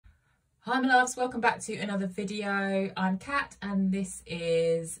Hi my loves, welcome back to another video. I'm Kat and this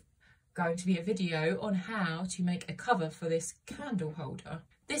is going to be a video on how to make a cover for this candle holder.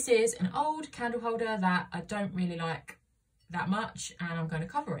 This is an old candle holder that I don't really like that much and I'm going to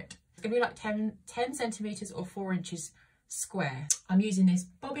cover it. It's going to be like 10 centimetres or 4 inches square. I'm using this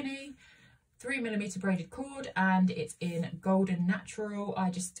bobbiny 3mm braided cord and it's in golden natural. I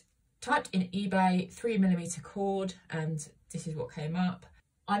just typed in eBay 3mm cord and this is what came up.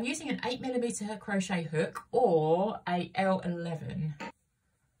 I'm using an 8mm crochet hook or a L11.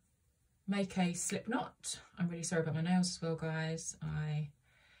 Make a slip knot. I'm really sorry about my nails as well, guys. I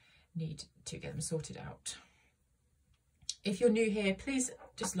need to get them sorted out. If you're new here, please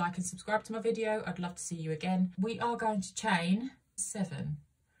just like and subscribe to my video. I'd love to see you again. We are going to chain 7.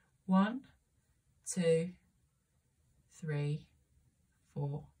 1, 2, 3,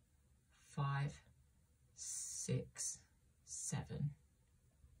 4, 5, 6, 7.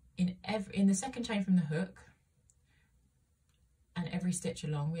 In the second chain from the hook and every stitch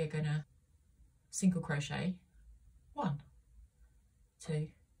along, we are going to single crochet 1, 2,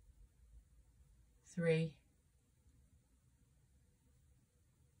 3,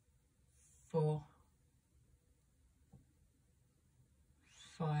 4,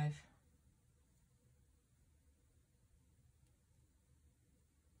 5,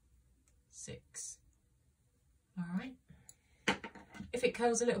 6. All right. If it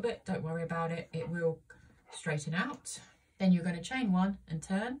curls a little bit, don't worry about it. It will straighten out. Then you're going to chain 1 and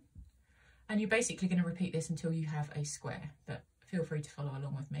turn. And you're basically going to repeat this until you have a square. But feel free to follow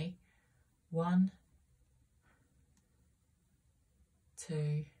along with me. 1,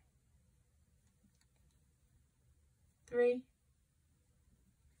 2, 3,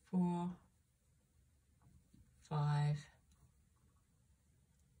 4, 5,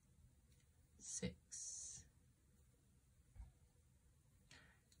 6.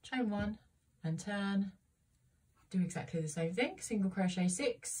 Chain 1 and turn, do exactly the same thing, single crochet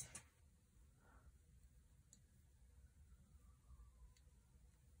 6,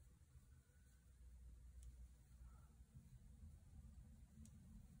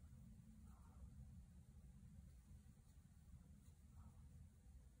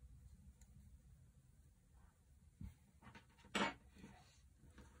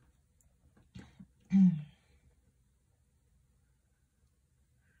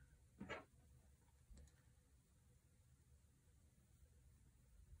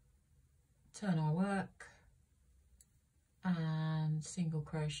 turn our work and single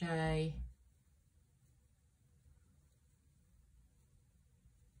crochet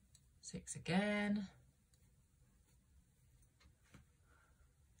 6 again,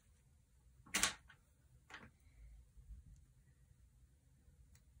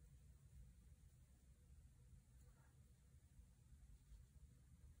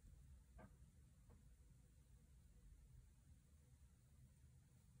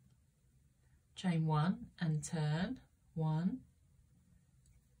 chain 1 and turn 1,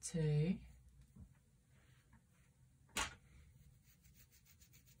 2,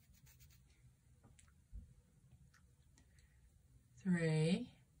 3,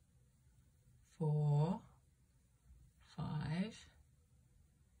 4, 5,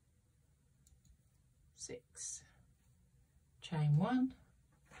 6, chain 1,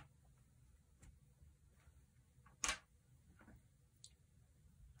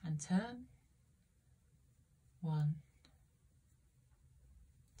 and turn 1,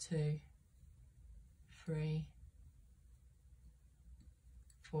 2, 3,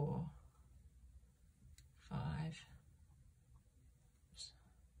 4, 5,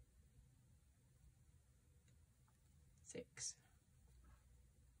 6.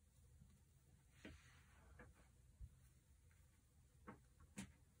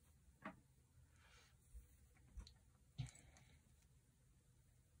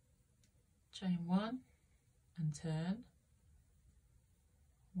 Chain 1 and turn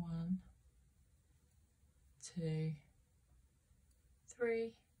 1, 2,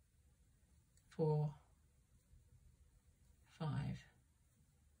 3, 4, 5,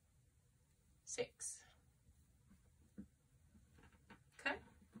 6. Okay,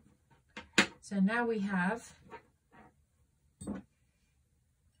 so now we have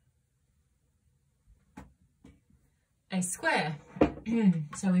a square.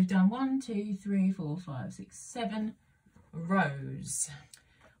 So we've done 1, 2, 3, 4, 5, 6, 7 rows.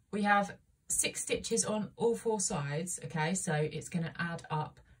 We have 6 stitches on all 4 sides, okay, so it's going to add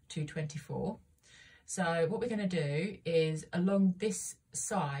up to 24. So what we're going to do is along this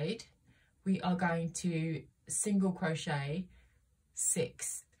side we are going to single crochet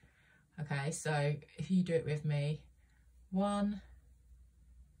 6. Okay, so if you do it with me, 1,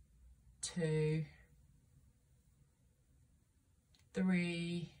 2,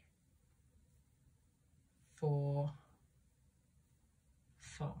 3, 4,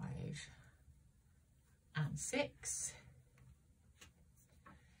 5 and 6,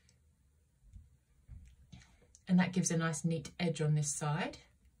 and that gives a nice neat edge on this side.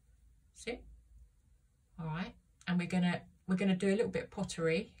 See? All right, and we're gonna do a little bit of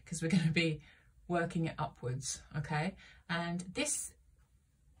pottery because we're going to be working it upwards. Okay, and this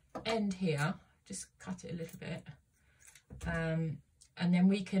end here, just cut it a little bit, and then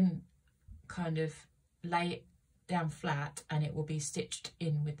we can kind of lay it down flat and it will be stitched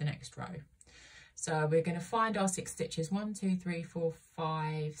in with the next row. So we're going to find our 6 stitches, 1, 2, 3, 4,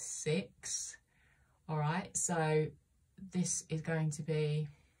 5, 6. All right, so this is going to be,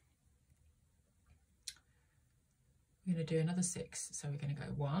 we're going to do another 6. So we're going to go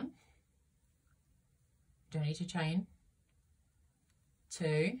 1, don't need to chain,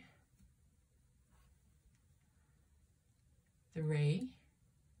 2, 3,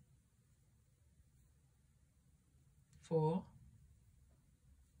 4,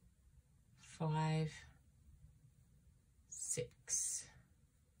 5, 6.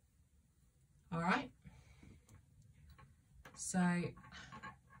 All right, so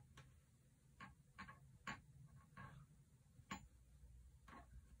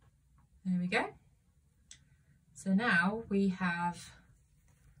there we go. So now we have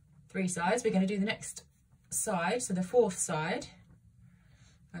 3 sides. We're going to do the next side, so the 4th side.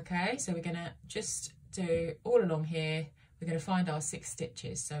 Okay, so we're going to just do all along here. We're going to find our 6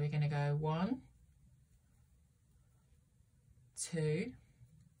 stitches. So we're going to go 1, 2,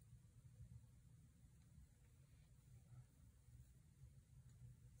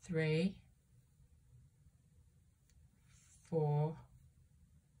 3, 4,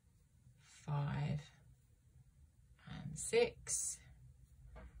 5 and 6,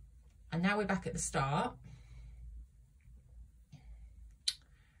 and now we're back at the start.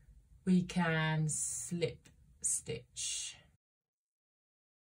 We can slip stitch.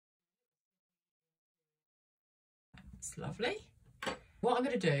 That's lovely. What I'm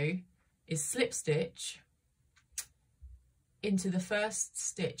going to do is slip stitch into the first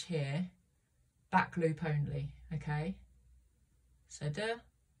stitch here, back loop only. Okay, so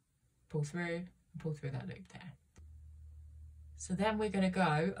pull through and pull through that loop there. So then we're going to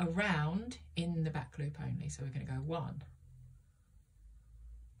go around in the back loop only. So we're going to go 1,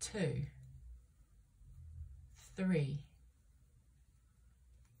 2, 3,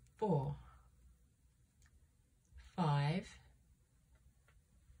 4, 5,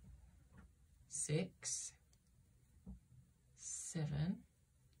 6, 7,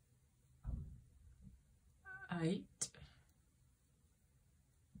 8,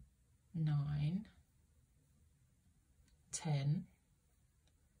 9, 10,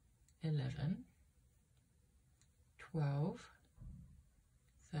 11, 12,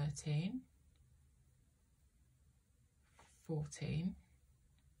 13, 14,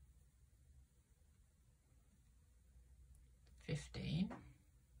 15,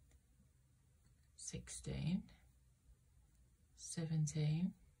 16,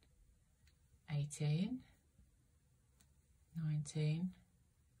 17, 18, 19,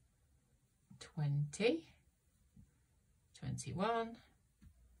 20, 21,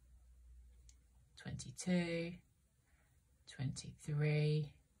 22,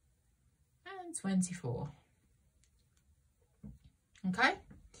 23 and 24. Okay,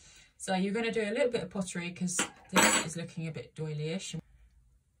 so you're going to do a little bit of pottery because this is looking a bit doily-ish.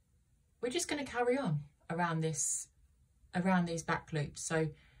 We're just going to carry on around these back loops. So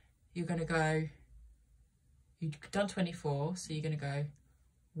you're going to go, you've done 24, so you're going to go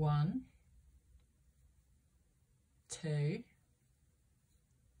 1, 2,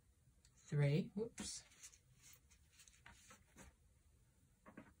 3, whoops,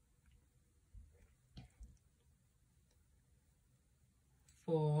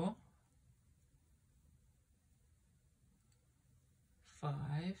 4, 5,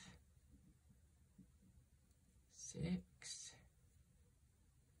 6,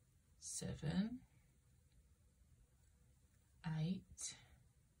 7, 8,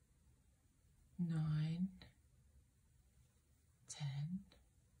 9, 10,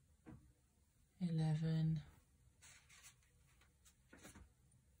 11,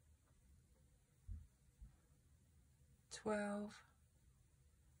 12,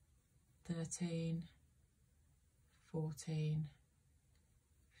 13, 14,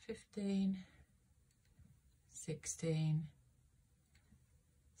 15, 16,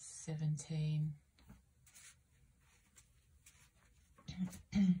 17,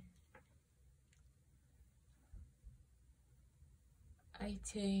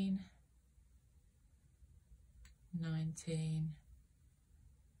 18, 19,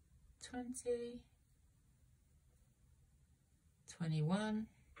 20, 21,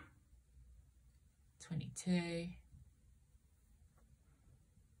 22,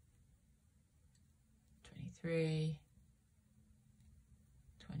 23,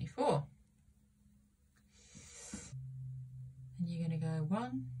 24. And you're going to go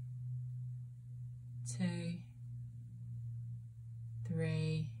 1, 2,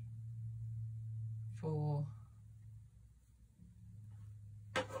 3, 4,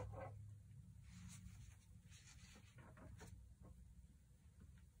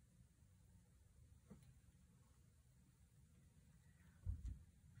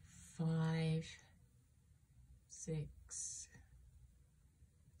 5, 6,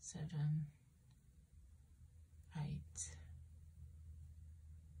 7, 8,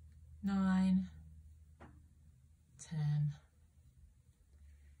 9, 10,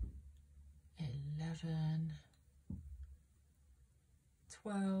 11,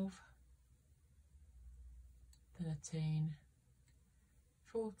 12, 13,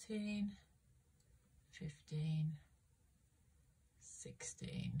 14, 15,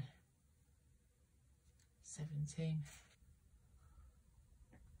 16, 17,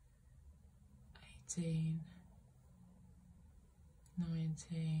 18,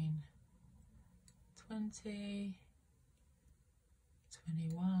 19, 20,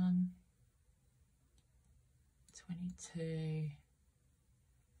 21, 22,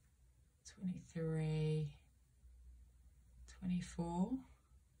 23, 24.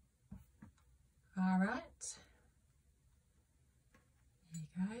 All right, there you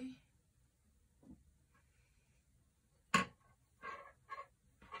go.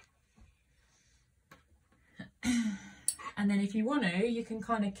 And then if you want to, you can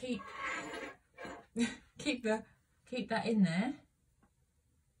kind of keep that in there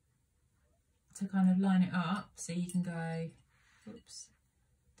to kind of line it up, so you can go, oops,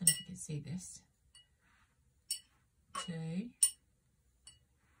 don't know if you can see this, 2,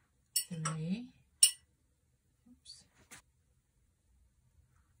 3, oops,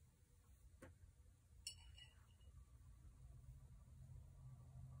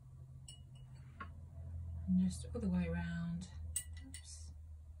 and just all the way around. Oops.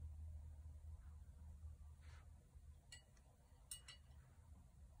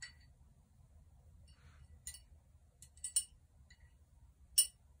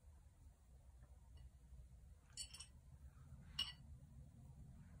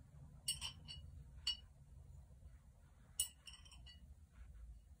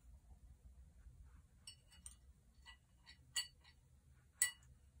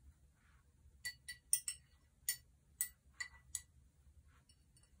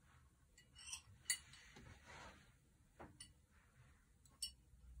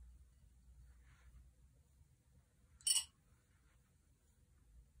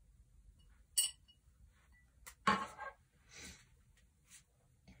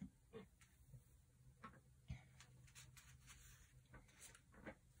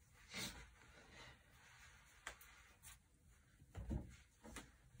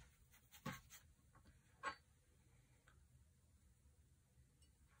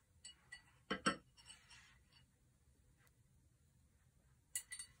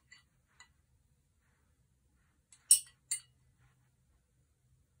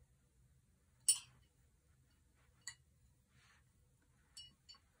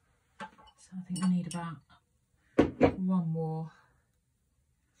 So I think we need about one more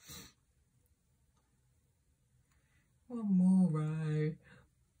row.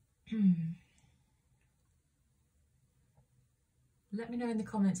 Let me know in the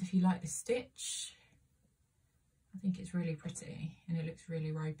comments if you like this stitch. I think it's really pretty and it looks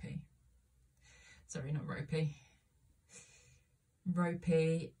really ropey. Sorry, not ropey.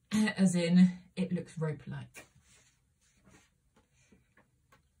 Ropey as in it looks rope-like,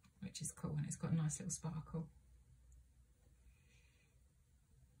 which is cool, and it's got a nice little sparkle.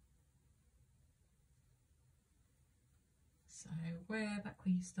 So back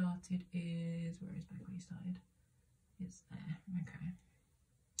where you started is, where is back where you started? It's there, okay.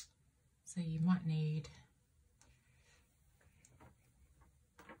 So you might need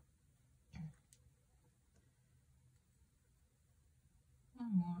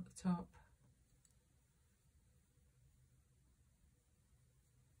one more at the top.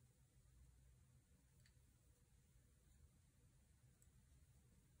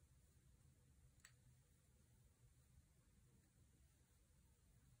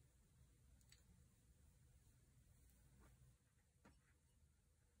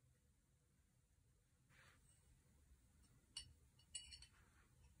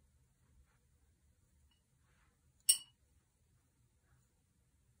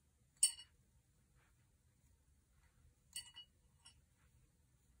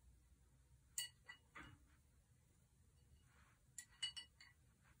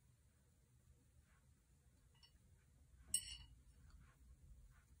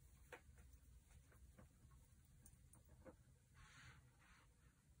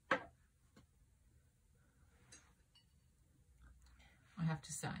 have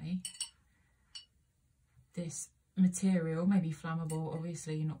to say, this material may be flammable.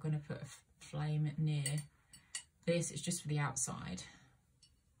 Obviously you're not going to put a flame near this, it's just for the outside.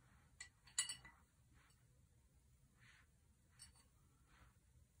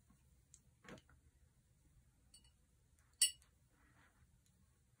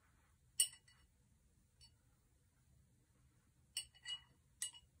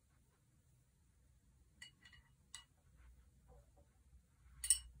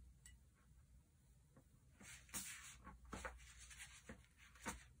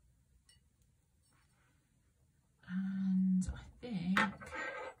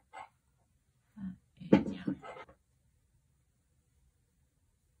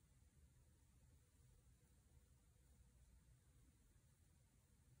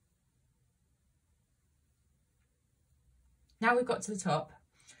 Now we've got to the top,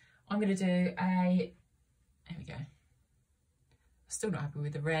 I'm going to do there we go. Still not happy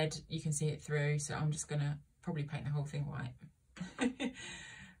with the red, you can see it through, so I'm just going to probably paint the whole thing white,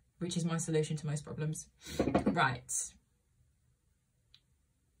 which is my solution to most problems. Right.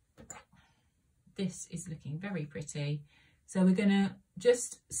 This is looking very pretty. So we're going to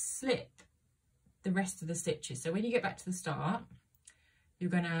just slip the rest of the stitches. So when you get back to the start, you're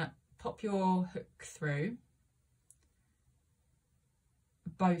going to pop your hook through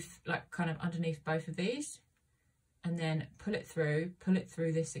both, like kind of underneath both of these, and then pull it through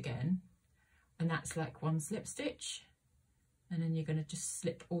this again, and that's like one slip stitch, and then you're going to just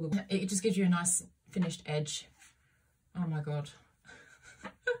slip all the way. It just gives you a nice finished edge. Oh my god.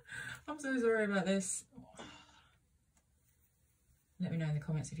 I'm so sorry about this. Let me know in the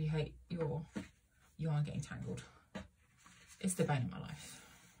comments if you hate your yarn getting tangled. It's the bane of my life.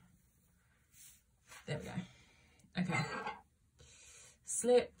 There we go. Okay.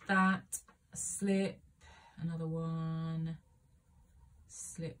 Slip that, slip another one,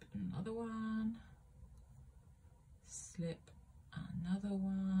 slip another one, slip another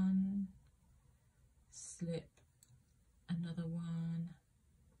one, slip another one,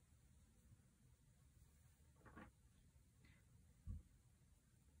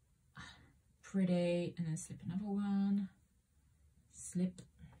 pretty, and then slip another one, slip,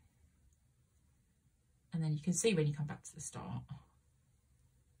 and then you can see when you come back to the start,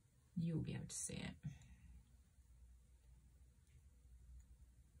 you will be able to see it.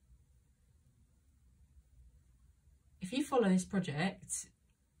 If you follow this project,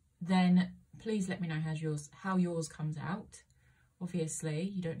 then please let me know how yours comes out. Obviously,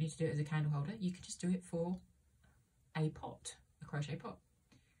 you don't need to do it as a candle holder. You can just do it for a pot, a crochet pot.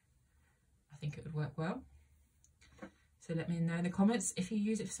 I think it would work well. So let me know in the comments if you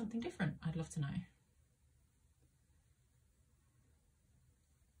use it for something different. I'd love to know.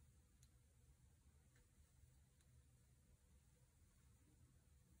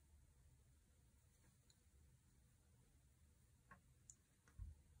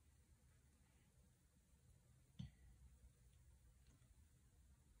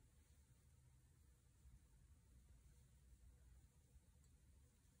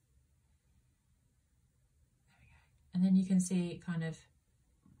 And then you can see it kind of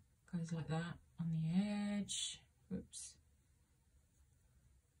goes like that on the edge. Whoops.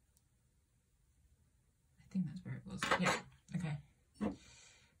 I think that's where it was. Yeah, okay.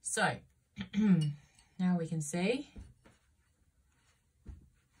 So, now we can see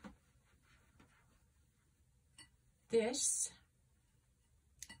this.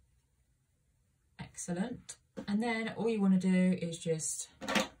 Excellent. And then all you want to do is just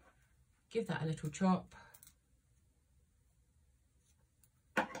give that a little chop.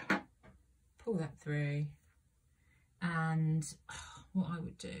 Pull that through, and what I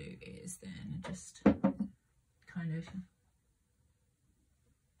would do is then just kind of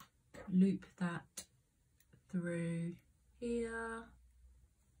loop that through here,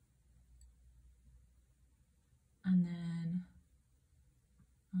 and then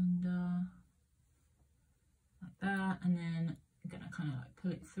under like that, and then I'm gonna kind of like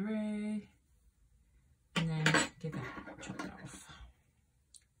pull it through and then give that chop that off.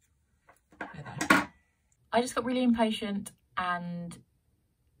 There. I just got really impatient and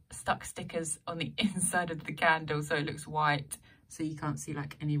stuck stickers on the inside of the candle so it looks white, so you can't see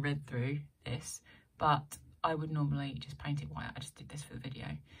like any red through this, but I would normally just paint it white. I just did this for the video.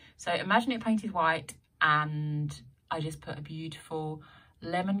 So imagine it painted white and I just put a beautiful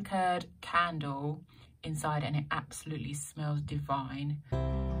lemon curd candle inside and it absolutely smells divine.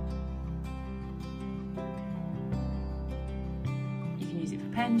 You can use it for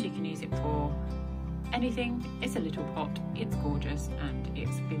pens, you can use it for anything. It's a little pot, it's gorgeous, and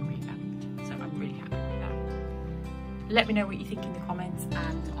it's been revamped, so I'm really happy with that. Let me know what you think in the comments,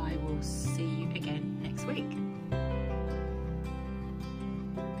 and I will see you again next week.